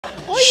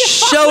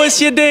Show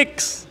us your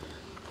dicks.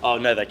 Oh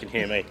no, they can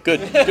hear me. Good.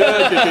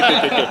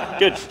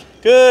 Good.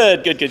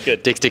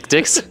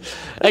 Dicks.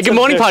 Hey, good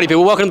morning, party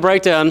people. Welcome to the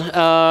breakdown.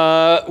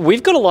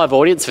 We've got a live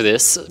audience for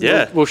this.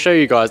 Yeah. We'll show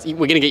you guys. We're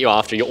going to get you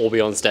after. You'll all be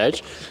on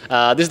stage.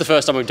 This is the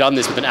first time we've done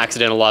this with an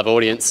accidental live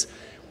audience.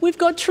 We've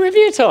got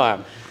trivia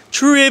time.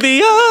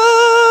 Trivia.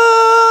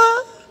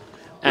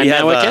 And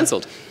now we're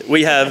cancelled.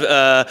 We have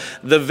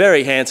the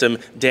very handsome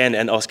Dan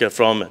and Oscar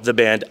from the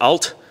band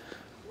ALT.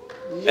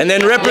 And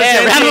then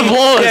representing... round of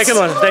applause. Yeah, come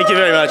on. Thank you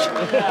very much.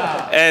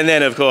 And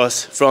then, of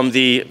course, from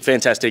the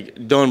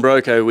fantastic Don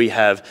Broco, we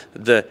have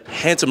the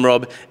handsome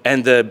Rob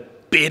and the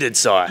bearded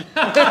Si. I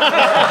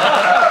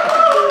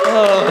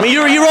mean,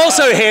 you're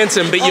also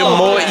handsome, but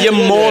you're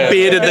more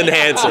bearded than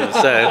handsome.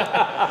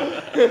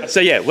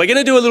 So yeah, we're going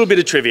to do a little bit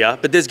of trivia,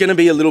 but there's going to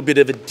be a little bit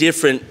of a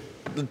different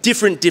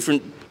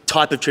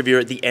type of trivia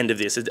at the end of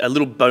this, a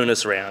little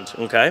bonus round,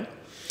 okay?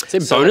 Is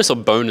it bonus or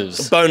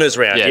boners? Bonus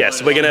round,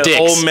 yes. We're going to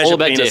all measure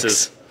penises.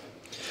 Dicks.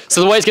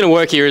 So the way it's going to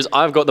work here is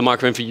I've got the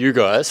microphone for you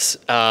guys.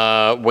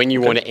 When you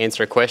want to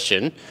answer a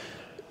question,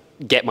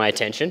 get my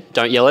attention,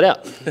 don't yell it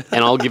out,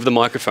 and I'll give the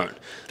microphone.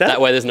 That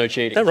way there's no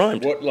cheating. That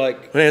rhymed. What,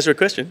 like... When I answer a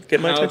question, get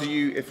my How attention. do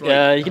you... If,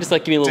 like, You can just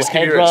like give me a little just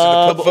head give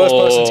rub. the first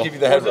person to give you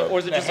the head rub. Or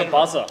is it just a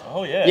buzzer?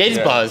 Oh, yeah. Yeah,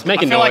 just buzz,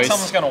 make a I feel noise. like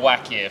someone's going to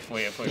whack you if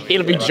we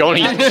It'll be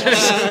Johnny.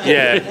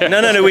 Yeah.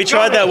 No, we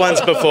tried that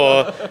once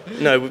before.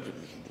 No,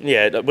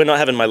 yeah, we're not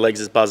having my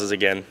legs as buzzers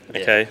again,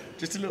 okay?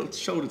 Just a little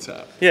shoulder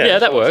tap. Yeah,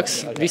 that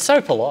works. Be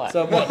so polite.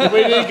 So what,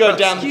 we need to go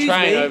down the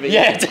train over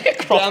here. Yeah,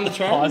 Down the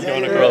train?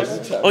 going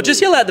across. Or just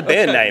yell out the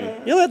band name.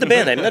 Yell out the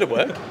band name, that'll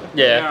work.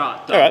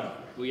 Yeah. All right.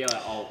 We'll yell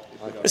at alt.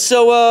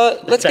 So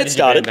let's get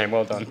started. Name,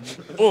 well done.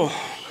 So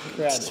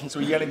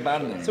we're yelling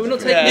band names. So we're not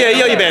taking... Yeah,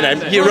 yell your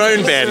band name. Your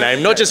own band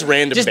name, not just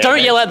random Just band don't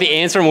name. yell out the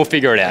answer and we'll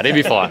figure it out. It'll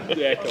be fine.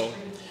 Yeah, cool.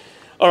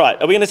 All right,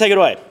 are we going to take it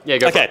away? Yeah,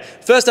 go for Okay,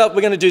 first up,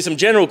 we're going to do some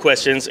general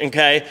questions,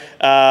 okay?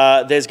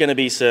 There's going to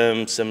be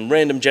some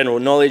random general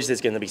knowledge. There's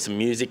going to be some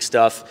music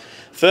stuff.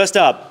 First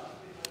up,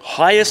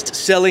 highest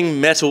selling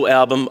metal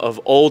album of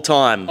all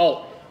time.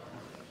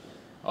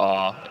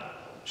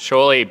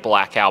 Surely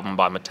Black Album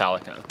by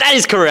Metallica. That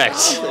is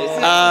correct.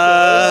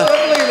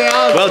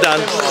 Well done.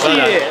 You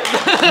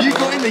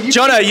got in there.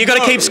 Jono, you got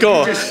to keep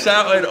score. You just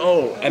shouted,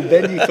 oh, and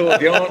then you thought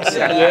the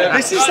answer.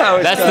 This is how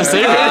it's That's the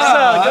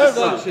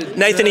secret.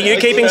 Nathan, are you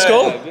keeping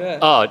score?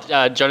 Oh,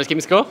 Jono's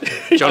keeping score?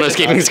 Jono's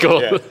keeping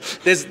score. Yeah.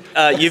 There's,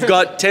 you've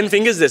got 10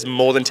 fingers, there's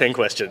more than 10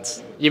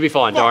 questions. You'll be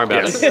fine, don't worry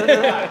about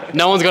it.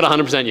 No one's got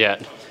 100%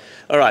 yet.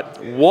 All right,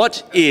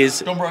 what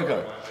is... Don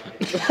Broco.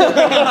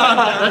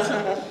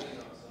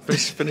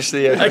 Finish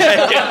the...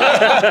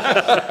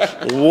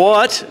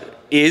 What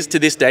is, to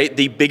this date,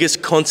 the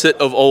biggest concert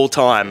of all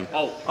time?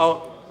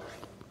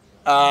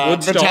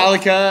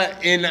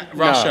 Metallica in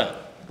Russia.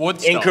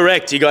 Woodstock.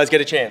 Incorrect, you guys get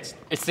a chance.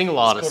 It's single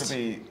It's artist. got to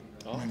be...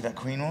 Maybe that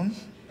Queen one?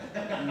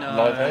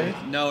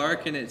 No, I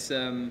reckon it's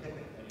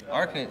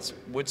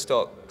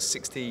Woodstock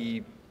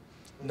 69.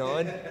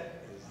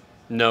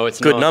 No, it's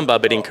Good not. number,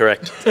 but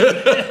incorrect.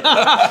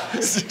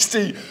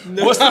 60.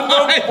 What's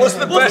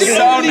the best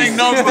sounding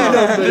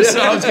number? This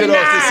sounds good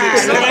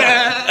after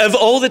 60. Of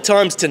all the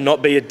times to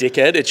not be a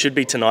dickhead, it should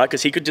be tonight,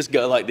 because he could just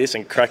go like this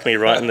and crack me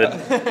right in the...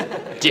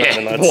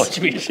 Yeah, watch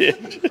me.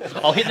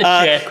 I'll hit the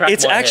chair, crack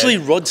It's my actually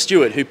head. Rod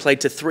Stewart, who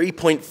played to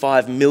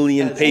 3.5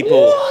 million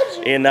people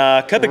in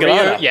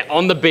Copacabana. Yeah,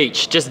 on the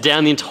beach, just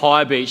down the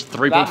entire beach,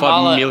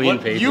 3.5 million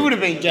people. You would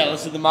have been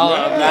jealous of the mullet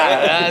of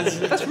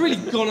that. That's really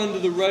gone under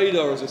the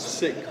radar as a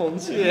sick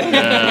concert. Yeah.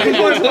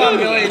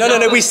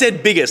 No, we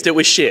said biggest, it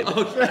was shit.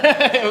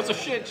 It was a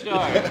shit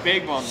show.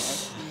 Big one.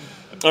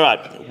 All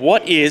right,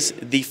 what is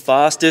the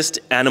fastest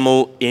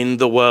animal in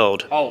the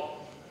world?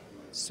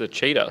 It's a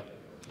cheetah.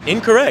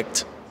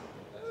 Incorrect.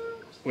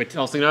 We're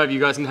tossing it over. You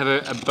guys can have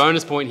a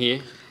bonus point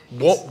here.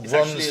 What runs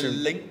Actually, through...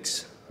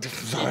 lynx.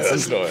 No,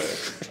 that's not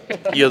it.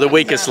 You're the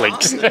weakest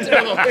links. Is that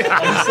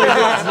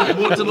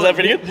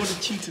pretty good? What do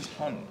cheetahs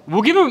hunt?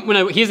 We'll give him.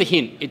 No, here's a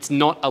hint. It's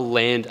not a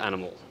land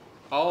animal.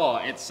 Oh,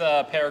 it's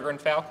a peregrine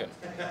falcon.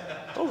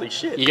 Holy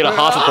shit. You get a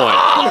half a point.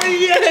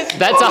 Yes!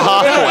 That's a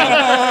half point.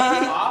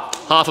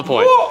 Half a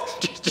point.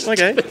 Just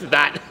Okay.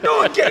 that. No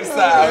one gets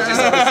that.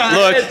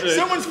 Look,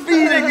 Someone's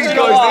feeding these You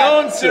know guys what? the You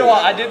answer. know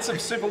what? I did some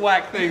super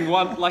whack thing.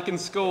 Like in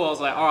school, I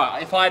was like, all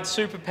right, if I had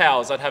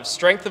superpowers, I'd have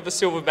strength of a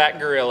silverback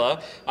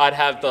gorilla, I'd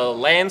have the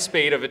land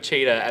speed of a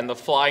cheetah, and the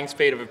flying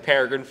speed of a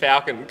peregrine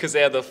falcon, because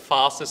they're the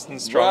fastest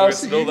and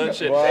strongest and all that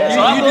shit. Wow.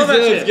 So I love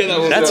that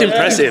shit. that's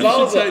impressive. I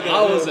was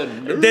a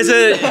nerd. There's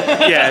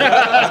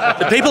yeah.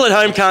 The people at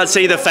home can't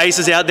see the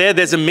faces out there.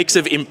 There's a mix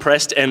of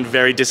impressed and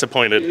very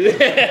disappointed.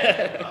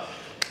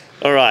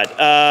 All right,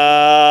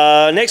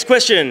 next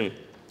question.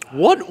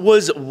 What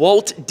was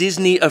Walt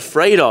Disney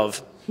afraid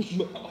of?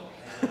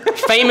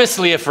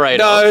 Famously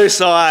afraid of. No,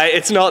 Si,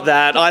 it's not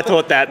that. I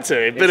thought that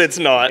too, but it's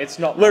not. It's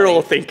not We're money.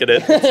 all thinking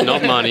it. It's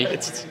not money.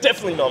 It's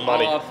definitely not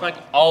money.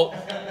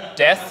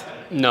 Death?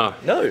 No.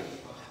 No. Do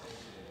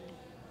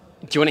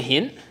you want a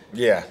hint?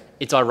 Yeah.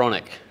 It's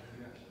ironic.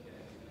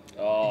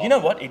 You know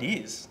what? It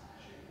is.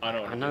 I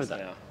don't I know that.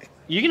 now.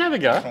 You can have a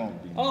go.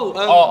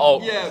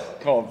 Yeah.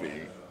 Can't be.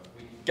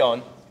 Go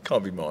on.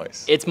 Can't be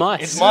mice. It's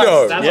mice.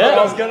 No. That's Yeah. what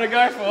I was gonna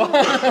go for.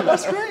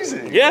 That's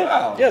crazy. Yeah,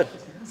 Wow. yeah.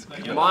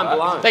 Mind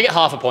blown. They get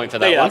half a point for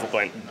that There you one. have a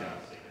point.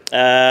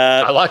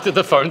 I like that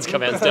the phones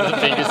come out instead of the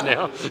fingers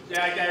now.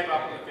 Yeah, I gave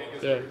up on the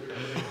fingers.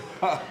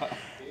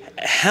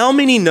 How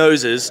many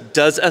noses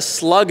does a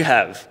slug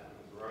have?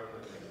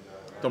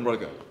 Don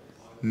Broco.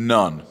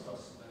 None.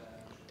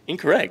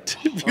 Incorrect.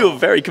 You're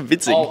very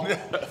convincing.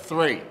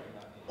 3.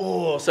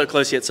 Oh, so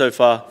close yet so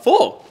far.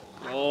 4.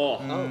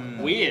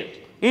 Weird.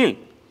 Mm.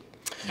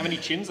 How many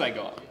chins they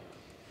got?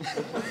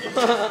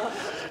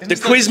 The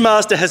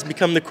quizmaster has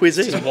become the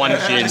quizzy. One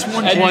chin.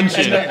 One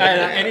chin.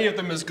 Any of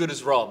them as good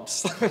as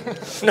Rob's?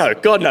 No,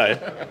 God no.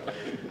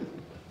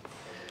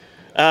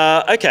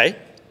 Okay.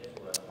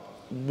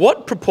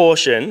 What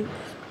proportion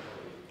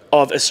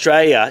of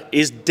Australia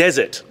is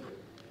desert?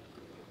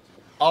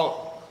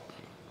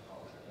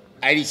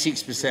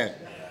 86%.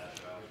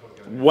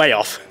 Way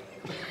off.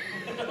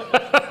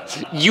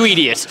 You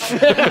idiot.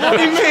 What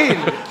do you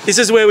mean? This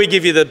is where we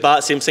give you the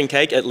Bart Simpson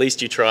cake. At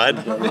least you tried.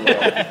 I think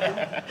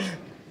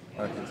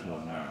it's more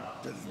than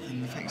that.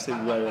 You think so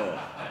way off.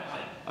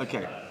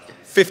 Okay.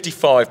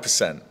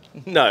 55%.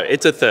 No,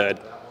 it's a third.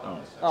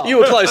 You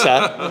were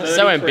closer.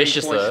 So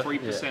ambitious, though.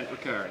 3%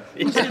 recurring.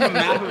 Is it a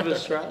map of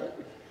Australia?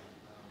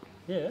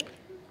 Yeah.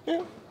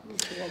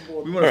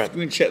 We want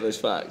to check those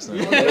facts. No?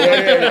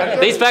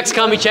 These facts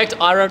can't be checked.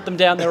 I wrote them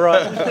down. They're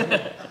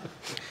right.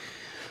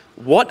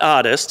 What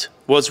artist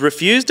was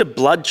refused a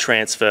blood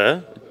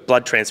transfusion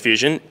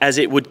as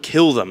it would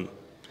kill them?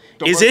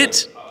 Is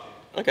it?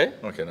 Okay.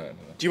 Okay, no.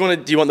 Do you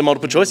want the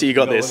multiple choice or you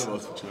got this?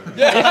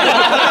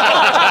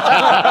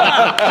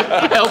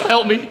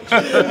 Help me.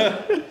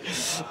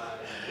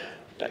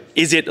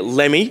 Is it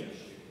Lemmy,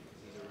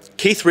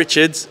 Keith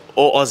Richards,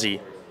 or Ozzy?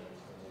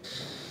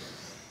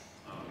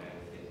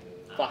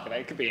 Fuck,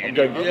 they could be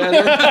anyone. They're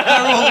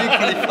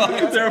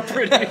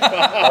pretty fun.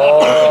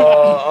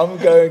 I'm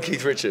going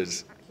Keith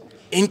Richards.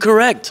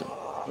 Incorrect.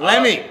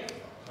 Lemmy.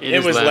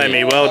 It was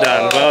Lemmy. Well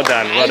done. Well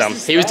done. Well done.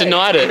 He was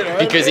denied it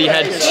because he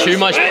had too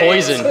much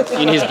poison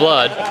in his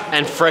blood,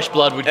 and fresh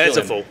blood would kill That's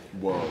a him. fool.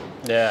 Whoa.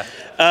 Yeah.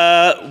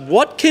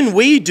 What can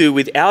we do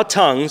with our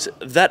tongues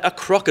that a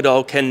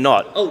crocodile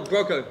cannot? Oh,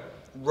 Broco.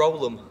 Roll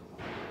them.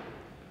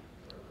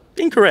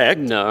 Incorrect.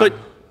 No. But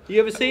You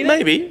ever seen it?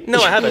 maybe.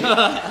 No, I haven't.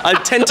 I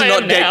tend to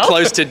not get Now?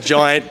 close to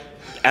giant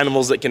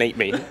animals that can eat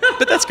me.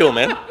 But that's cool,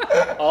 man.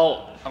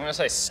 Oh, I'm gonna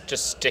say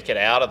just stick it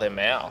out of their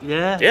mouth.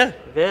 Yeah. Yeah.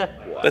 Yeah.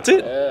 That's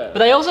it. But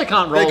they also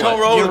can't roll They can't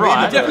it. roll You're them.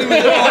 right. Yeah.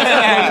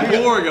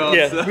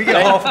 We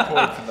get half a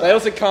point for that. They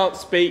also can't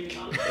speak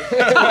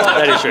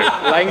That is true.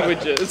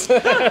 languages.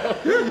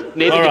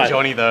 Neither All can right.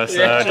 Johnny, though,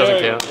 so it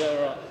doesn't count.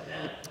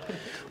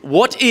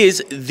 What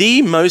is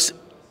the most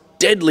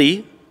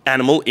deadly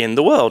animal in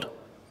the world?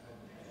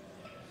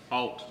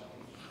 Alt.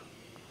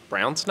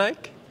 Brown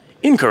snake?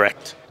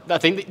 Incorrect. I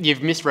think that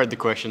you've misread the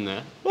question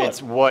there.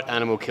 It's what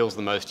animal kills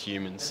the most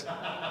humans?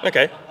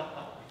 Okay.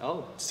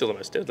 Oh. Still the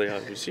most deadly, I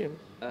would assume.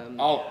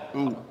 Oh.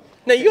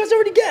 No, you guys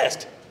already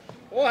guessed.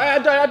 Well, I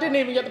didn't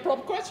even get the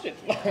proper question.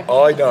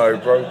 I know,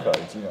 Broco,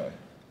 do you know?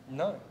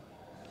 No.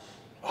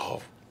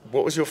 Oh,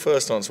 what was your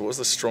first answer? What was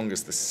the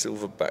strongest? The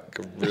silverback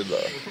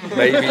gorilla.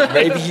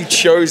 Maybe you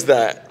chose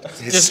that.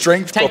 His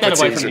strength Take that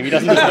away properties. from him. He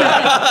doesn't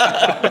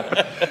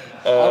deserve it.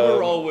 I'm gonna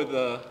roll with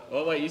the.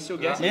 Oh wait, you still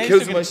guessing?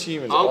 Kills most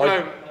humans. I'll I-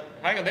 go.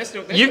 Hang on, they're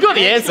still. You've got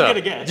the answer.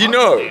 You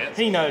know.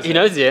 He knows. He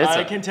knows the answer.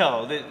 I can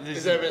tell.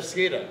 Is there a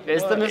mosquito?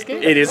 It's the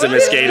mosquito. It is a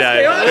mosquito.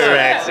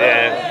 Correct.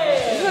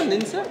 Yeah. Is that an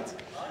insect?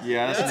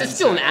 Yeah. It's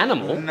still an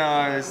animal.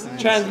 No, it's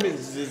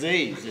Transmits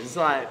disease. It's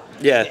like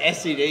Yeah.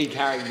 STD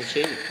carrying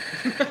machine.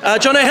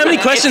 Jono, how many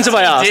questions have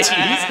I asked?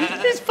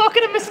 It's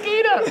fucking a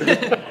mosquito.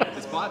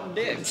 It's biting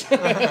dicks.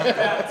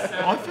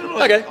 I feel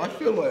like Okay.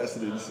 that's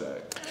an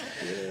insect.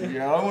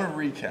 Yeah, I want to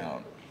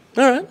recount.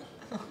 All right.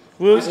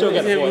 We'll Still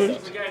get the we'll-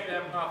 voice. We gave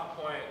them half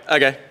a point.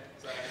 Okay.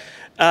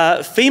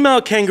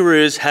 Female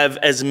kangaroos have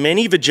as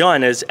many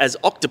vaginas as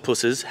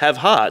octopuses have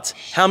hearts.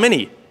 How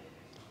many?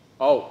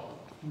 Oh.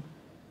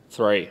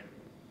 3.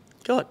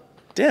 God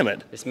damn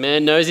it. This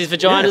man knows his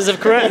vaginas of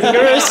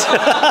kangaroos.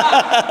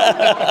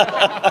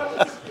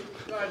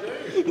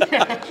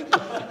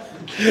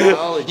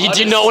 You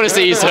do not want to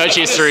see his search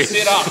history.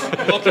 Sit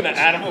up, looking at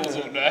animals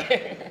all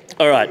day.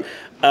 All right.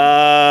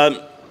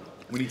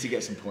 We need to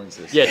get some points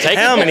this. Yeah, take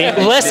How many?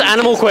 less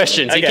animal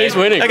questions. He keeps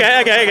winning.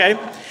 Okay.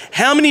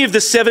 How many of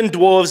the 7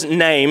 dwarves'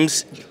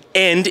 names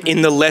end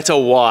in the letter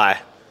Y?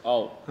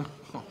 Oh.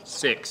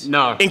 6.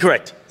 No.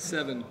 Incorrect.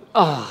 7.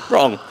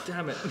 Wrong.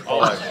 Damn it.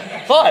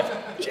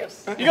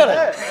 5. You got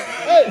it.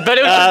 But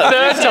it was the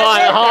third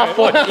time, half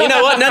point. You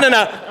know what? No.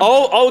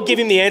 I'll give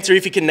him the answer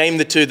if he can name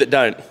the 2 that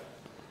don't.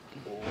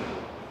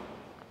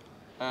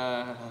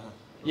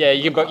 Yeah,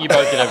 you both could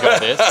have got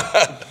this.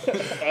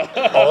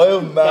 I'll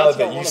mouth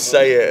it. You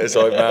say it as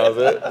I mouth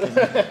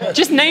it.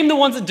 Just name the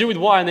ones that do with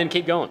Y and then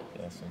keep going.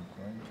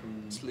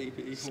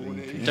 Sleepy.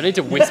 Horny. Don't need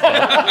to whisper.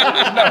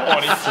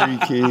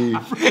 Freaky.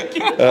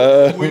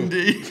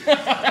 Windy.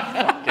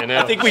 Fucking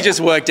now. I think we just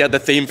worked out the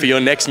theme for your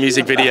next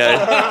music video.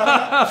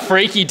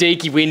 Freaky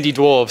deaky windy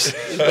dwarves.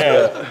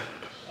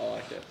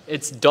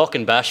 It's Doc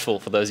and Bashful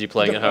for those of you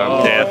playing at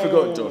home. Yeah. I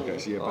forgot Doc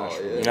actually.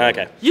 Bashful.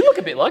 Okay. You look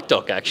a bit like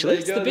Doc, actually.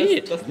 It's the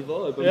beard. That's the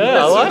vibe.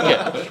 Yeah, I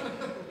like it.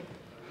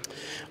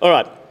 All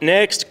right,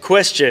 next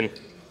question.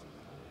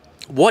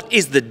 What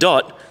is the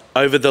dot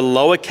over the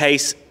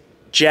lowercase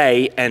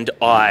j and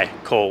I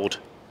called?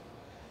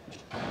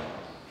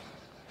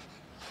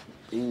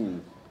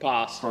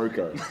 Pass.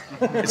 BROCO.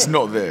 It's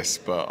not this,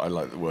 but I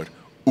like the word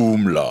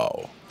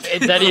umlau.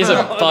 That is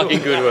a fucking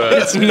good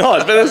word. It's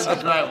not, but it's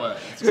Great word.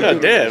 oh,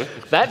 damn.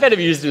 That better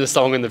be used in a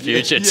song in the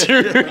future,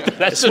 too.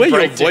 That's Where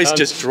your voice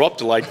just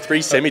dropped like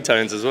 3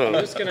 semitones as well.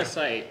 I'm just gonna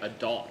say a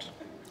dot.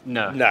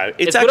 No. No,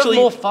 It's actually got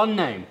a more fun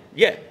name.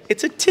 yeah,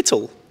 it's a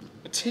tittle.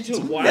 A tittle.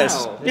 Wow.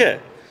 Yes. Yeah.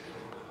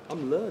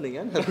 I'm learning,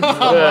 and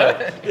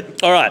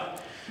All right.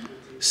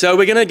 So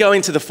we're going to go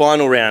into the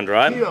final round,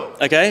 right?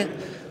 Okay.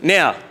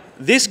 Now,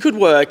 this could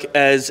work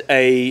as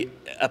a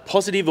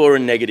positive or a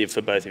negative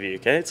for both of you,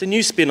 okay? It's a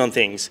new spin on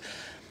things.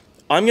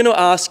 I'm going to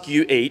ask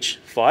you each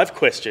 5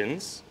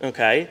 questions,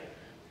 okay,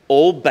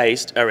 all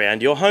based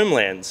around your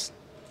homelands,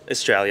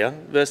 Australia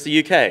versus the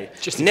UK.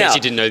 Just in case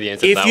you didn't know the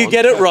answer to if that you one.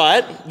 get it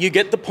right, you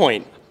get the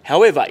point.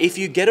 However, if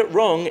you get it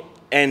wrong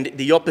and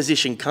the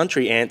opposition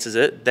country answers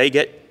it, they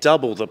get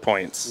double the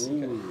points.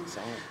 Ooh.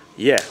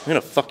 Yeah, I'm going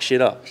to fuck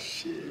shit up.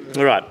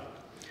 All right.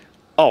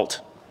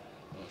 Alt.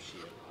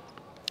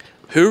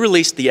 Who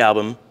released the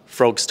album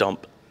Frog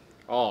Stomp?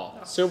 Oh,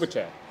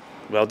 Silverchair.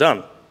 Well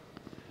done.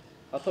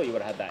 I thought you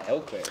would have had that hell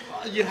quick.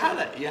 You had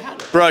it. You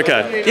had it.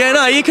 Broco. Yeah,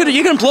 no, you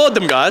can applaud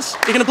them, guys.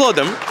 You can applaud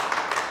them.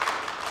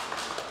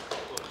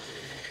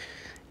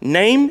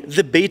 Name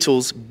the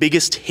Beatles'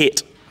 biggest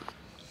hit.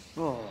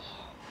 Oh.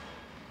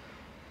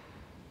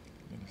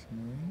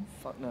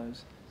 Fuck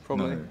knows.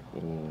 Probably.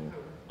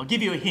 I'll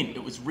give you a hint.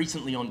 It was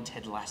recently on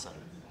Ted Lasso.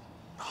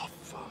 Oh,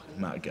 fuck.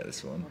 Matt, get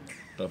this one.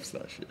 Loves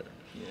that shit.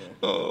 Yeah.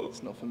 Oh.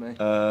 It's not for me.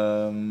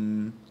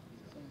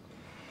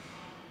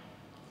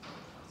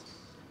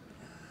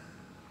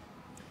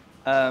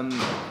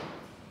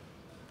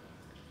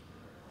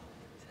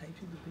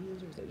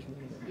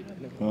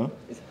 Huh?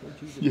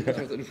 We've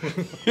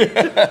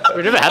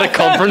never had a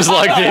conference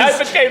like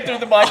this. It came through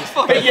the mic.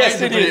 But yes,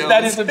 it is.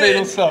 That is the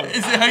Beatles song. Is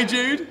it Hey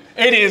Jude?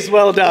 It is.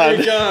 Well done. There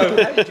you go.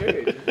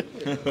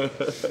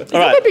 All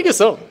right. The biggest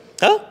song.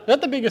 Huh? Not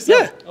the biggest song.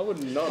 Yeah. I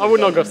would not. I would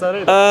not guess that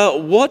either.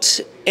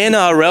 What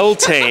NRL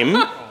team?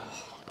 I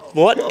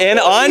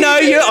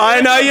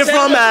know you're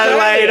from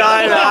Adelaide.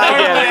 I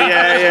get it.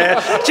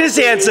 Yeah. Just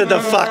answer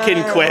the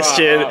fucking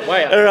question.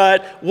 Wait. All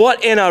right.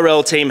 What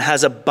NRL team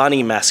has a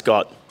bunny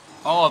mascot?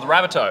 Oh, the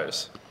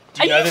Rabbitohs.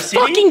 Are you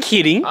fucking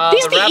kidding? These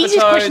are the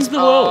easiest questions in the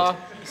world.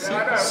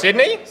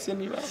 Sydney?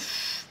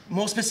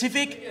 More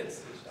specific?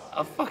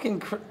 A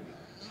fucking.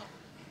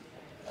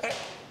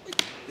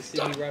 It's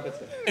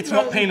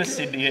not penis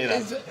Sydney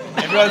either.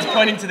 Everyone's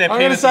pointing to their I'm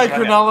gonna penises say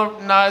right now.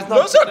 Cronulla. No, it's not.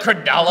 No, it's not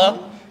Cronulla.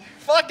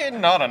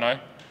 Fucking, I don't know.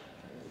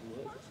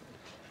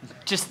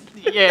 Just,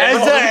 yeah.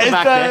 roll it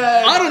back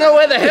there. I don't know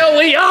where the hell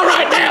we are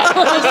right now.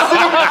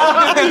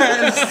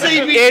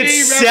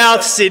 It's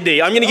South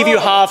Sydney. I'm going to give you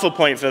half a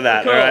point for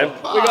that, all right?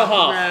 We got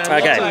half.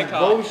 Okay.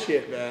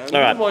 Bullshit, man.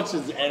 All right. Who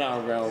watches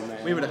NRL,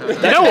 man? We would have.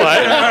 You know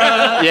what?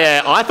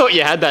 Yeah, I thought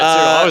you had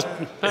that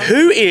too.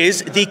 Who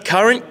is the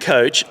current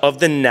coach of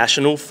the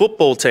national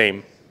football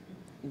team?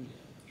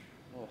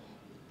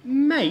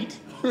 Mate,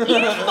 are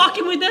you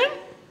fucking with them?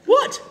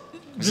 What?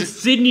 The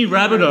Sydney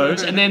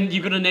Rabbitohs, and then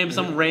you're going to name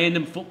some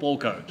random football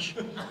coach.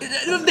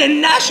 The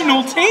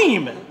national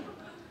team.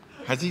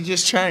 Has he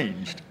just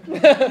changed?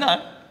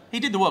 No, he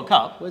did the World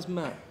Cup. Where's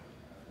Matt?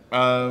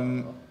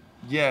 Yeah,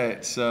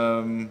 it's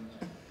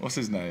what's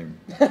his name?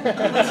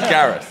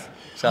 Gareth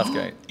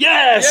Southgate.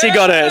 Yes, he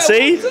got it.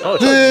 See?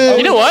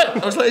 You know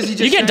what? I was like, is he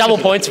just You get double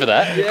points for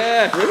that.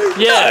 Yeah.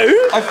 Really? Yeah.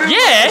 I feel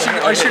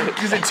Yeah. I should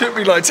because it took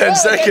me like 10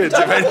 seconds.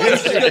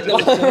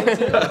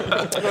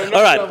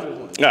 All right.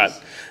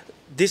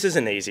 This is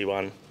an easy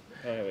one.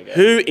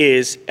 Who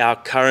is our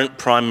current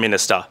Prime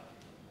Minister?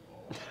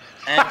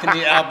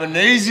 Anthony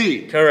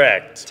Albanese.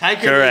 Correct. Take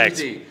it Correct.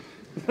 easy.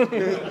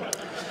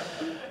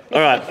 All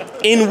right.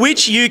 In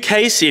which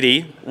UK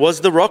city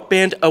was the rock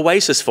band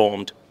Oasis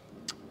formed?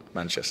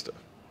 Manchester.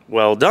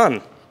 Well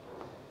done.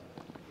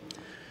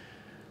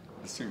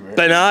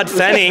 Bernard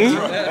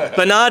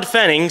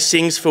Fanning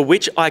sings for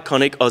which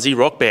iconic Aussie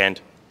rock band?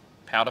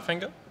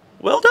 Powderfinger?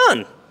 Well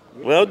done.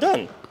 Well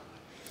done.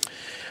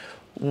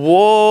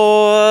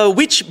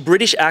 Which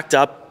British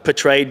actor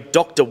portrayed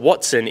Dr.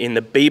 Watson in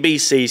the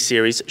BBC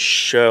series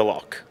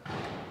Sherlock?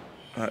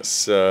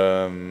 That's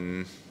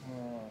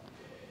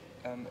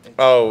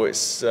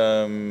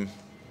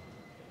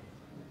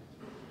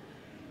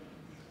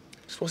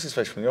what's his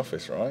face from The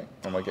Office, right?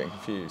 Or am I getting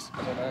confused?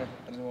 I don't know.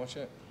 I didn't watch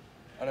it.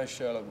 I know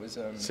Sherlock was.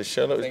 So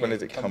Sherlock was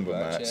Benedict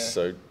Cumberbatch. Yeah.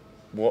 So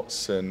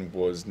Watson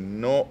was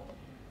not.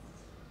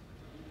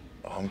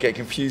 Oh, I'm getting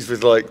confused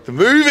with like the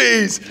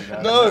movies.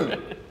 No,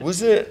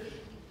 was it?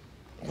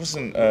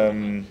 Wasn't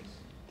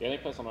The only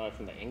person I know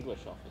from the English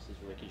office is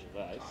Ricky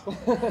Gervais.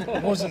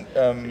 It wasn't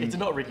It's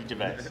not Ricky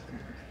Gervais.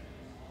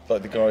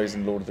 like the guys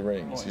in Lord of the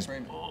Rings. Martin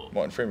Freeman.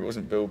 Martin Freeman. It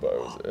wasn't Bilbo,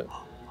 was it?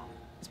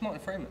 It's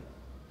Martin Freeman.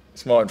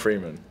 It's Martin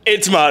Freeman.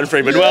 It's Martin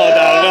Freeman. Well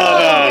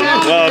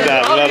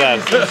done.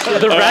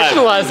 The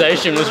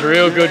rationalisation was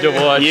real good to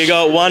watch. You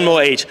got one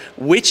more each.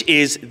 Which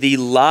is the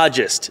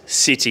largest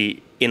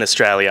city in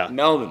Australia?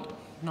 Melbourne.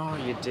 No,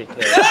 you dickhead.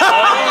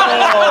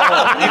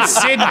 It's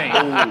Sydney.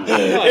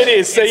 It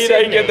is, so you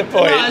don't get the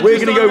point. We're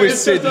going to go with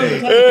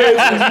Sydney.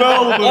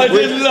 Melbourne. I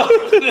did love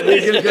it. We're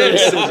going to go with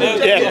Sydney.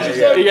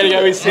 Yeah, you're going to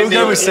go with Sydney.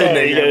 We'll go with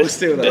Sydney. Yeah, We'll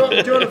steal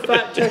that. Do you want to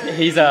fact check it?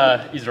 He's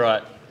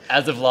right.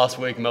 As of last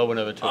week, Melbourne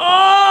overtook. What?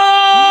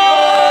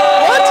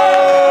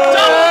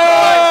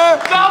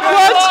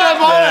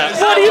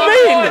 What do you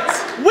mean?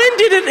 When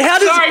did it? How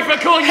does? Sorry for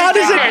calling you How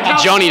does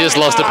it? Johnny just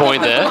lost a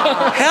point there.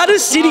 How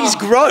does cities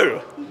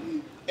grow?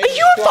 Are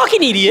you a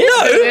fucking idiot?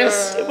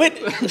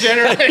 No.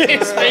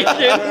 Generally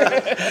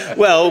speaking.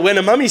 Well, when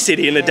a mummy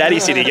city and a daddy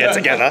city get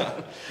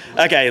together.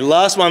 Okay,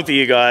 last one for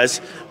you guys.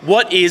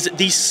 What is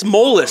the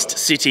smallest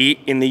city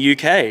in the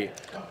UK?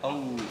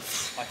 Oh,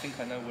 I think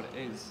I know what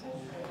it is.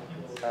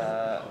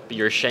 But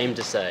you're ashamed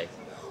to say.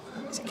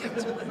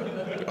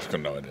 I've got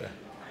no idea.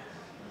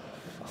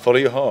 Follow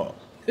your heart.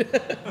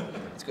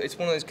 It's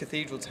one of those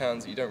cathedral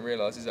towns that you don't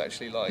realise is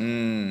actually like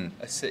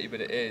a city,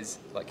 but it is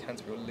like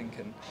Canterbury or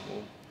Lincoln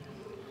or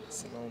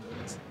St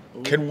Albans.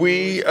 Can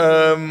we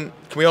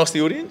ask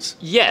the audience?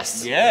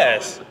 Yes.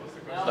 Yes.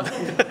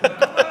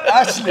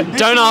 Actually,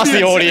 Don't ask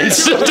the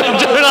audience. don't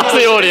ask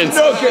the audience.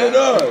 not going to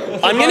know.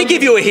 I'm going to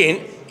give you a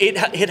hint.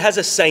 It has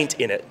a saint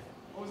in it.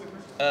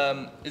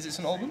 Is it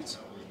St Albans?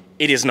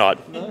 It is not.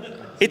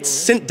 It's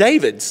St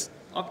David's.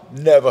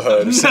 Never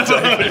heard of St.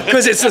 David.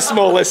 Because it's the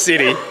smallest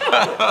city.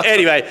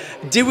 Anyway,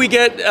 did we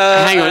get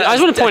Hang on, I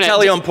just want to point a out-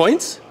 tally on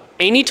points?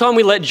 Anytime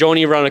we let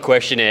Johnny run a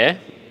questionnaire,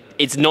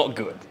 it's not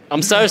good.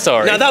 I'm so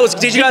sorry. No, that was.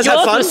 Did you guys have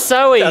Yours fun? was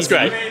so easy. That's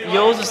great.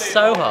 Yours is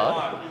so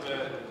hard.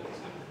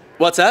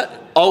 What's that?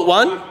 Alt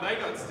 1?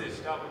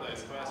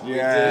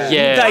 Yeah.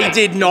 Yeah. They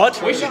did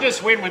not. We should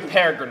just win with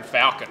Peregrine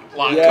Falcon.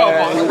 Like, come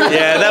on.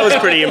 Yeah, that was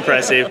pretty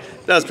impressive.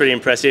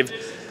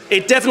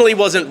 It definitely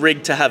wasn't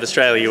rigged to have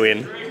Australia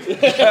win.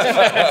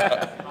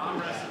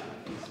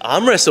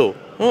 Arm wrestle.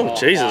 Oh,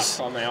 Jesus.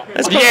 I'm out.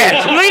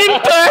 Yeah, we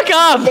didn't perk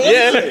up.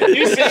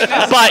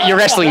 Yeah. But you're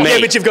wrestling me. Yeah,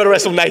 but you've got to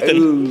wrestle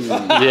Nathan.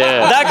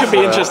 Yeah. That could be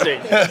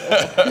interesting.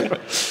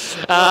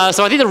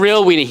 So I think the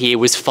real winner here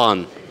was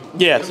fun.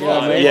 Yeah.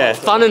 Yeah.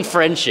 Fun and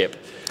friendship.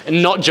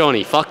 And not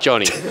Johnny. Fuck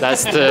Johnny.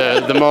 That's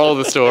the moral of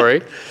the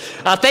story.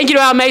 Thank you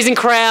to our amazing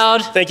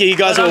crowd. Thank you. You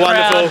guys were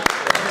wonderful.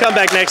 Come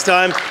back next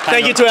time.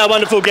 Thank you to our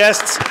wonderful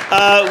guests.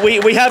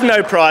 We have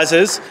no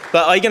prizes,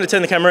 but are you going to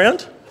turn the camera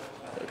around?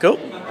 Cool.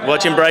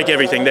 Watch him break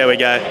everything. There we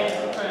go.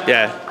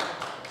 Yeah.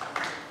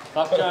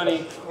 Fuck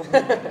Johnny.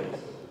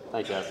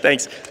 Thanks, guys.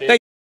 Thanks.